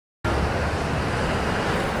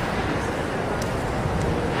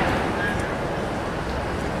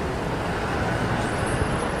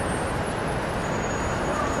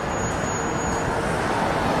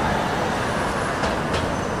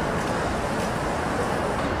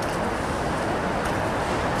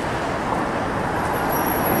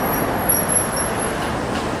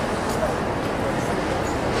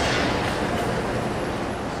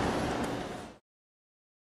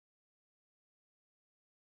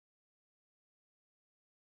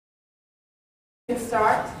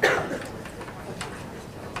Start.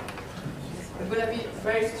 We're going to be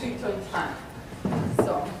very strict on time.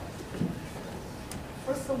 So,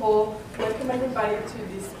 first of all, welcome everybody to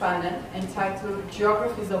this panel entitled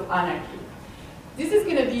Geographies of Anarchy. This is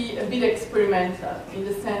going to be a bit experimental in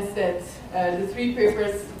the sense that the three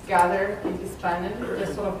papers gathered in this panel are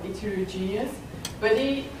sort of heterogeneous, but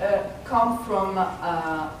they come from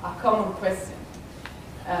a common question.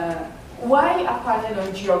 Why a panel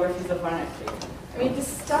on geographies of anarchy? I mean, the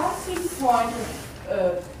starting point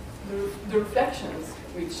of the reflections,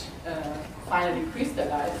 which finally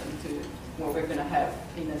crystallize into what we're going to have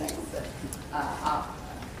in the next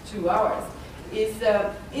 2 hours, is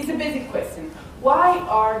a basic question. Why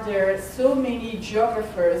are there so many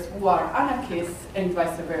geographers who are anarchists and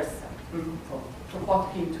vice versa,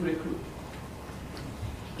 provoking to recruit?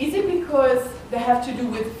 Is it because they have to do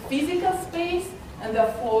with physical space and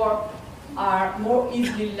therefore are more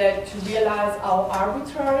easily led to realize how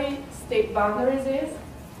arbitrary state boundaries is?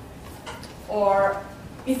 Or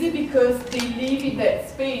is it because they live in that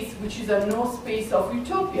space which is a no space of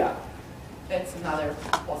utopia? That's another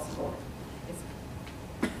possible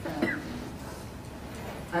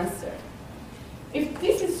answer. If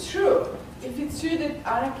this is true, if it's true that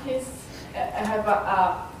anarchists have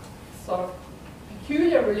a sort of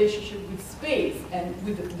peculiar relationship with space and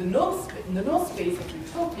with the no space of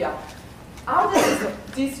utopia, how does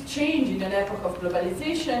this change in an epoch of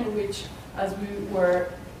globalization, which, as we were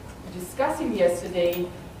discussing yesterday,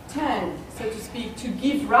 tend, so to speak, to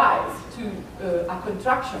give rise to a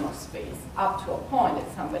contraction of space up to a point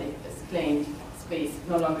that somebody has claimed space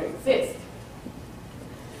no longer exists?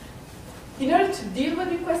 In order to deal with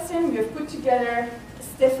the question, we have put together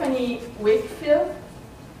Stephanie Wakefield.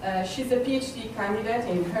 She's a PhD candidate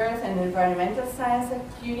in Earth and Environmental Science at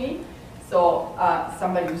UNI. So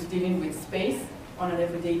somebody who's dealing with space on an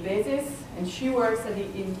everyday basis, and she works at the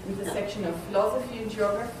intersection of philosophy and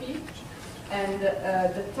geography. And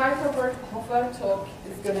the title of her talk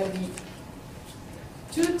is going to be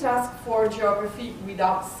 "Two Tasks for Geography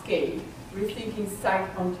Without Scale: Rethinking Site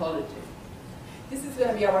Ontology." This is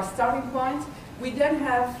going to be our starting point. We then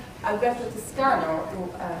have Alberto Toscano,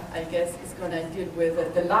 who I guess is going to deal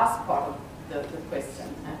with the last part of the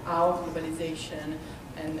question, how globalization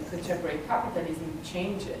and contemporary capitalism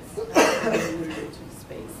changes related to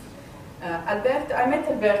space. Alberto, I met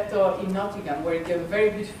Alberto in Nottingham, where he gave a very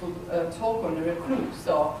beautiful talk on the recruit.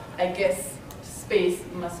 So I guess space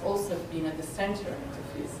must also have been at the center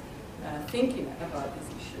of his thinking about these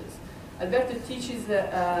issues. Alberto teaches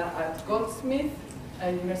at Goldsmith,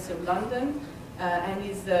 University of London, and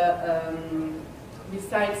is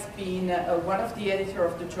besides being one of the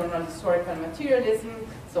editors of the journal Historical Materialism,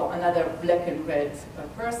 so another black and red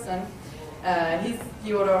person, he's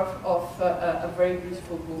the author of a very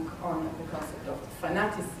beautiful book on the concept of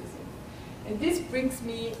fanaticism. And this brings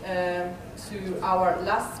me to our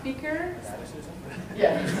last speaker.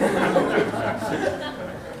 Yeah.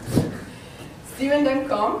 Stephen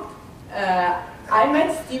Duncombe. I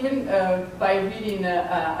met Stephen by reading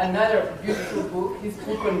another beautiful book, his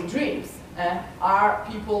book on dreams. Are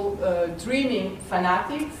people dreaming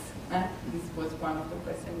fanatics? This was one of the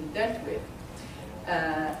questions we dealt with.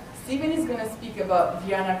 Stephen is going to speak about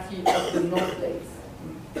the anarchy of the no place.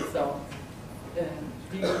 So,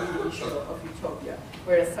 dealing with the issue of utopia.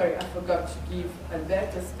 Whereas, sorry, I forgot to give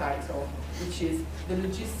Alberto's title, which is The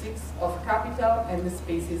Logistics of Capital and the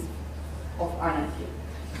Spaces of Anarchy.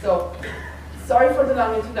 So, sorry for the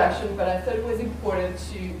long introduction, but I thought it was important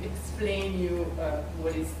to explain you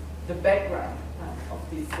what is the background of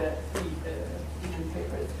these three different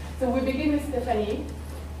papers. So we begin with Stephanie,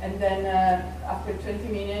 and then after 20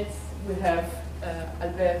 minutes we have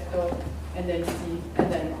Alberto, and then Steve,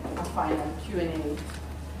 and then a final Q&A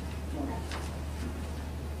moment.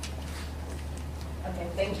 Okay,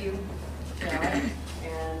 thank you, Sarah,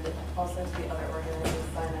 and also to the other organizers,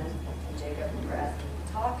 Simon and Jacob, for asking me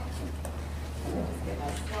to talk. Let me just get my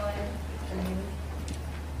slide for you.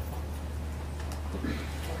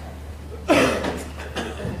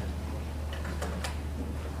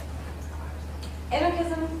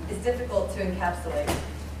 Anarchism is difficult to encapsulate,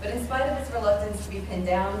 but in spite of its reluctance to be pinned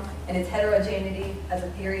down and its heterogeneity as a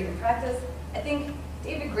theory and practice, I think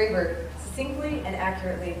David Graeber succinctly and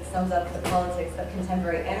accurately sums up the politics of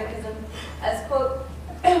contemporary anarchism as, quote,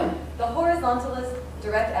 the horizontalist,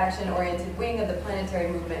 direct action-oriented wing of the planetary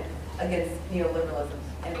movement against neoliberalism,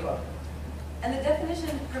 end quote. And the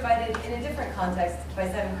definition provided in a different context by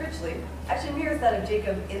Simon Critchley actually mirrors that of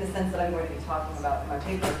Jacob in the sense that I'm going to be talking about in my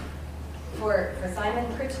paper. For Simon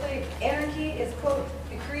Critchley, anarchy is, quote,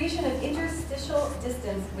 the creation of interstitial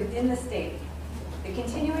distance within the state the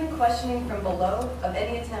continuing questioning from below of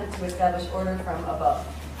any attempt to establish order from above,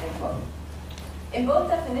 end quote. In both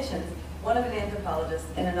definitions, one of an anthropologist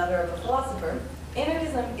and another of a philosopher,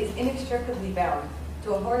 anarchism is inextricably bound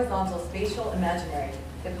to a horizontal spatial imaginary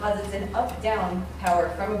that posits an up-down power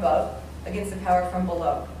from above against a power from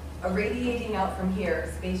below, a radiating out from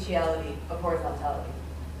here spatiality of horizontality.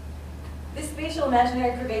 This spatial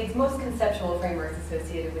imaginary pervades most conceptual frameworks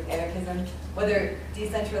associated with anarchism, whether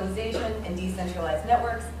decentralization and decentralized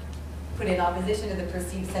networks, put in opposition to the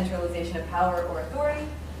perceived centralization of power or authority.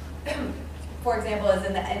 For example, as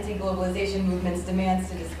in the anti-globalization movement's demands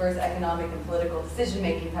to disperse economic and political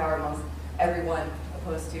decision-making power amongst everyone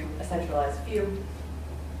opposed to a centralized few.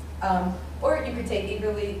 Or you could take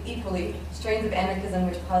equally strains of anarchism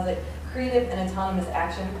which posit creative and autonomous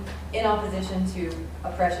action in opposition to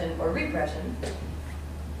oppression or repression. You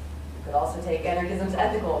could also take anarchism's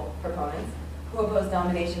ethical proponents who oppose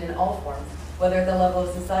domination in all forms, whether at the level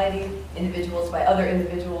of society, individuals by other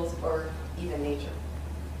individuals, or even nature.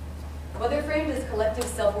 Whether framed as collective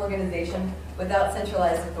self-organization without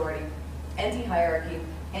centralized authority, anti-hierarchy,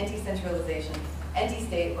 anti-centralization,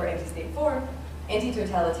 anti-state or anti-state form,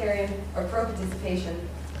 anti-totalitarian or pro-participation,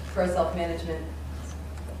 pro-self-management,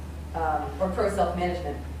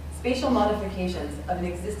 spatial modifications of an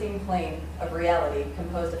existing plane of reality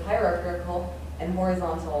composed of hierarchical and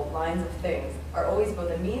horizontal lines of things are always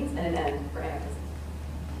both a means and an end for anarchism.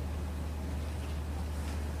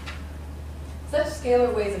 Such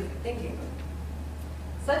scalar ways of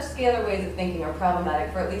thinking are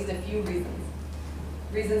problematic for at least a few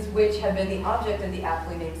reasons which have been the object of the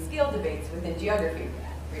aptly named scale debates within geography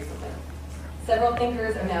recently. Several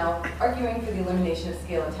thinkers are now arguing for the elimination of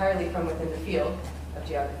scale entirely from within the field of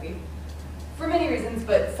geography, for many reasons,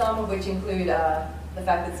 but some of which include the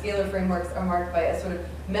fact that scalar frameworks are marked by a sort of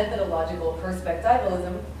methodological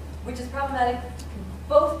perspectivalism, which is problematic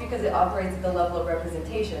both because it operates at the level of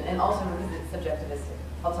representation and also because it's subjectivistic.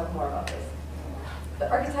 I'll talk more about this. The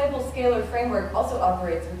archetypal scalar framework also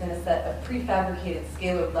operates within a set of prefabricated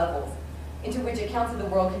scalar levels into which accounts of the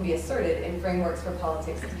world can be asserted in frameworks for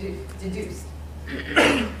politics deduced.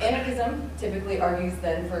 Anarchism typically argues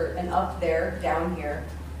then for an up there, down here,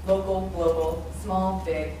 local, global, small,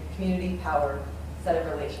 big, community, power set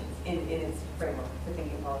of relations in its framework for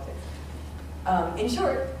thinking politics. In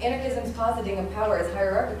short, anarchism's positing of power as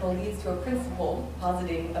hierarchical leads to a principle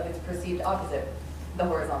positing of its perceived opposite, the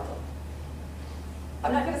horizontal.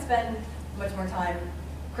 I'm not going to spend much more time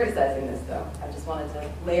criticizing this, though. I just wanted to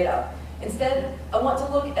lay it out. Instead, I want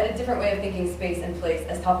to look at a different way of thinking space and place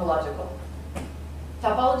as topological.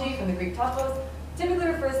 Topology, from the Greek topos, typically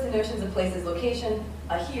refers to notions of place as location,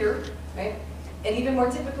 here, right? And even more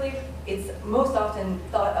typically, it's most often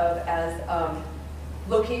thought of as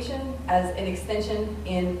location as an extension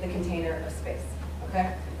in the container of space,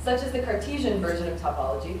 okay? Such as the Cartesian version of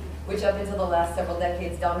topology, which up until the last several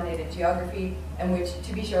decades dominated geography, and which,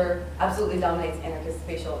 to be sure, absolutely dominates anarchist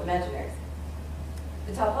spatial imaginaries.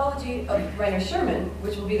 The topology of Rainer Sherman,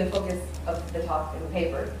 which will be the focus of the talk in the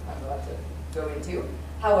paper, I'm about to go into,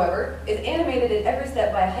 however, is animated at every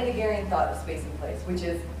step by a Heideggerian thought of space and place, which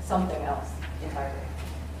is something else entirely.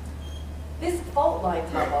 This fault line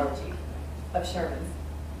topology of Sherman's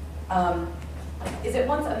is at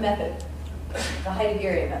once a method, the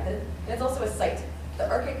Heideggerian method, and it's also a site, the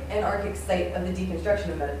anarchic site of the deconstruction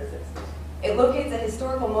of metaphysics. It locates a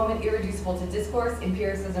historical moment irreducible to discourse,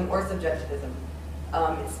 empiricism, or subjectivism.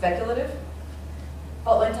 It's speculative.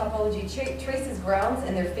 Fault-line topology traces grounds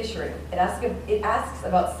and their fissuring. It asks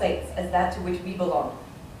about sites as that to which we belong.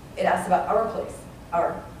 It asks about our place,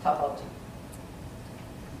 our topology.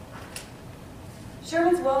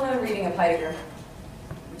 Sherman's well-known reading of Heidegger,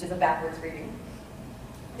 which is a backwards reading,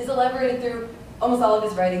 is elaborated through almost all of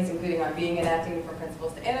his writings, including on being and acting from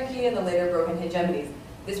principles to anarchy and the later broken hegemonies.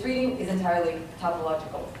 This reading is entirely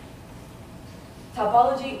topological.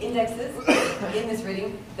 Topology indexes, in this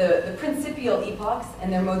reading, the principial epochs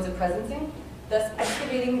and their modes of presencing, thus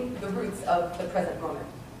excavating the roots of the present moment.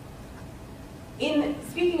 In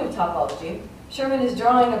speaking of topology, Sherman is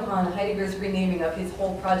drawing upon Heidegger's renaming of his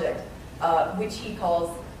whole project, which he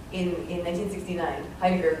calls, in 1969,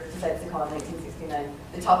 Heidegger decides to call in 1969,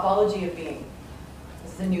 the topology of being.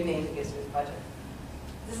 This is a new name he gives to his project.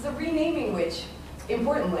 This is a renaming which,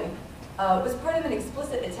 importantly, was part of an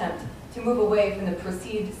explicit attempt to move away from the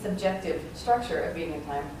perceived subjective structure of being in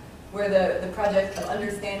time, where the project of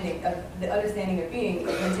understanding of being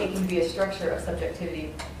has been taken to be a structure of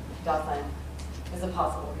subjectivity, Dasein, is a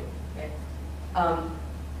possible reading, right?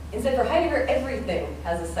 Instead, for Heidegger, everything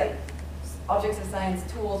has a site. Objects of science,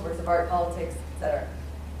 tools, works of art, politics, etc.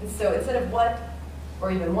 And so instead of what,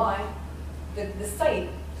 or even why, the site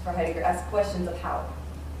for Heidegger asks questions of how,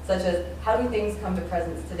 such as how do things come to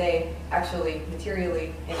presence today, actually,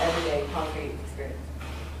 materially, in everyday concrete experience.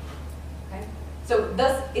 Okay? So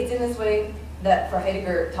thus, it's in this way that for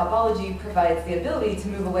Heidegger, topology provides the ability to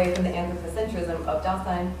move away from the anthropocentrism of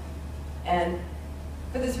Dasein. And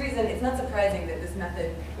for this reason, it's not surprising that this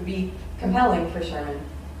method would be compelling for Sherman,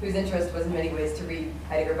 whose interest was in many ways to read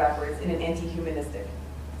Heidegger backwards in an anti-humanistic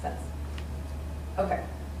sense. Okay,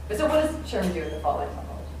 but so what does Sherman do with the fault line topology?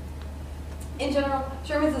 In general,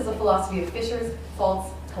 Sherman's is a philosophy of fissures,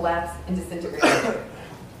 faults, collapse, and disintegration.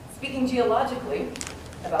 Speaking geologically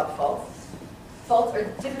about faults, faults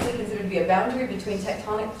are typically considered to be a boundary between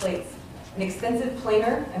tectonic plates, an extensive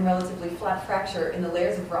planar and relatively flat fracture in the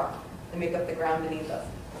layers of rock that make up the ground beneath us.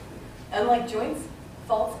 Unlike joints,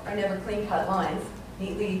 faults are never clean-cut lines,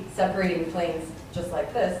 neatly separating planes just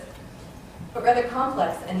like this, but rather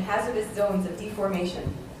complex and hazardous zones of deformation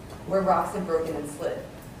where rocks have broken and slid.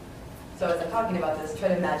 So as I'm talking about this, try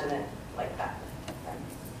to imagine it like that.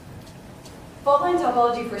 Fault line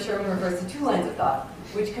topology for Sherman refers to two lines of thought,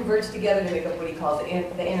 which converge together to make up what he calls the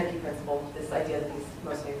anarchy principle, this idea that he's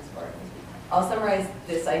most famous for. I'll summarize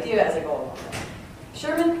this idea as I go along.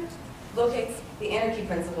 Sherman locates the anarchy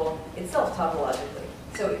principle itself topologically.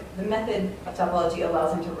 So the method of topology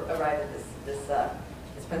allows him to arrive at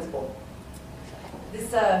this principle. This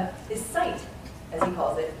site, as he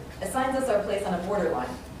calls it, assigns us our place on a borderline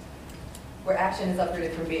where action is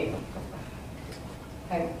uprooted from being.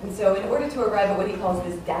 Okay? And so in order to arrive at what he calls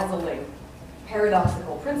this dazzling,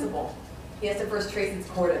 paradoxical principle, he has to first trace its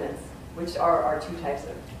coordinates, which are our two types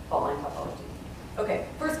of fault line topology. Okay,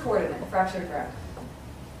 first coordinate, fractured ground.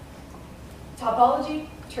 Topology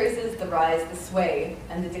traces the rise, the sway,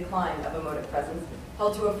 and the decline of a motive presence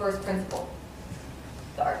held to a first principle,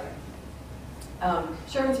 the argument.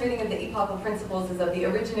 Sherman's reading of the epochal principles is of the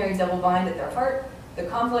originary double bind at their heart, the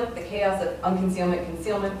conflict, the chaos of unconcealment,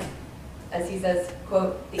 concealment, as he says,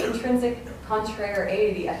 quote, the intrinsic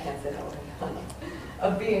contrariety, I can't say that word,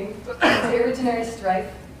 of being, the originary strife,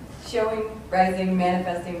 showing, rising,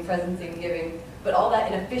 manifesting, presencing, giving, but all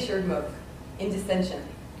that in a fissured mode, in dissension,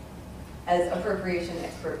 as appropriation,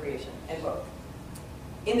 expropriation, end quote.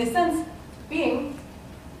 In this sense, being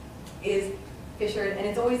is fissured, and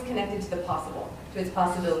it's always connected to the possible, to its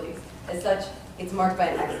possibilities. As such, it's marked by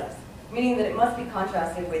an excess, meaning that it must be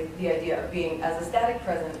contrasted with the idea of being as a static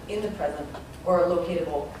present in the present, or a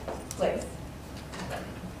locatable place.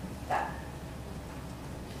 That.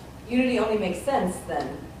 Unity only makes sense,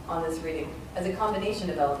 then, on this reading, as a combination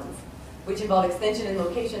of elements, which involve extension and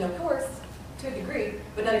location, of course, to a degree,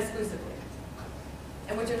 but not exclusively,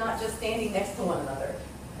 and which are not just standing next to one another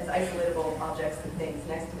as isolatable objects and things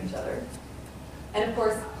next to each other, and of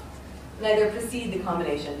course, neither precede the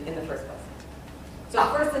combination in the first place. So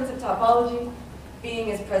the first sense of topology, being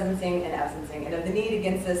is presencing and absencing, and of the need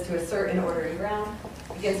against this to assert an order and ground,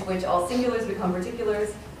 against which all singulars become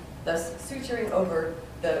particulars, thus suturing over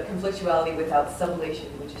the conflictuality without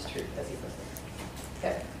sublation, which is truth, as he puts it.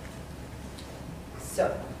 Okay.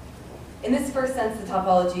 So, in this first sense, the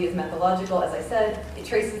topology is methodological, as I said. It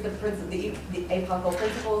traces the epochal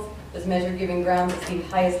principles, this measure giving ground that's deemed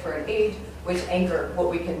highest for an age, which anchor what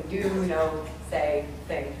we can do, know, say,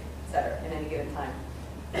 think, etc. in any given time.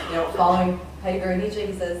 Following Heidegger and Nietzsche,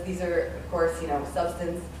 he says these are, of course,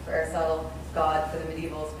 substance for Aristotle, God for the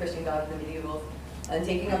medievals, Christian God for the medievals. And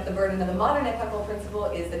taking up the burden of the modern epochal principle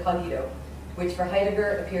is the cogito, which for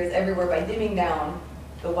Heidegger appears everywhere by dimming down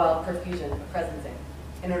the wild profusion of presencing,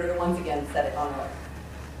 in order to once again set it on order.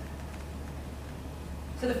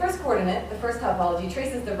 So the first coordinate, the first topology,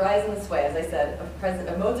 traces the rise and the sway, as I said,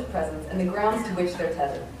 of modes of presence and the grounds to which they're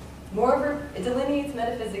tethered. Moreover, it delineates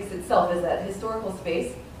metaphysics itself as that historical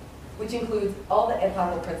space, which includes all the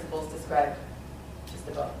epochal principles described just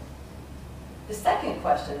above. The second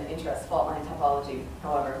question that interests fault line topology,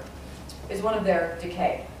 however, is one of their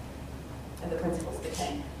decay, and the principles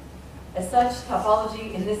decay. As such,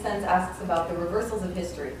 topology, in this sense, asks about the reversals of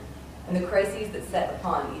history and the crises that set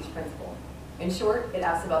upon each principle. In short, it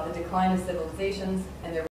asks about the decline of civilizations and their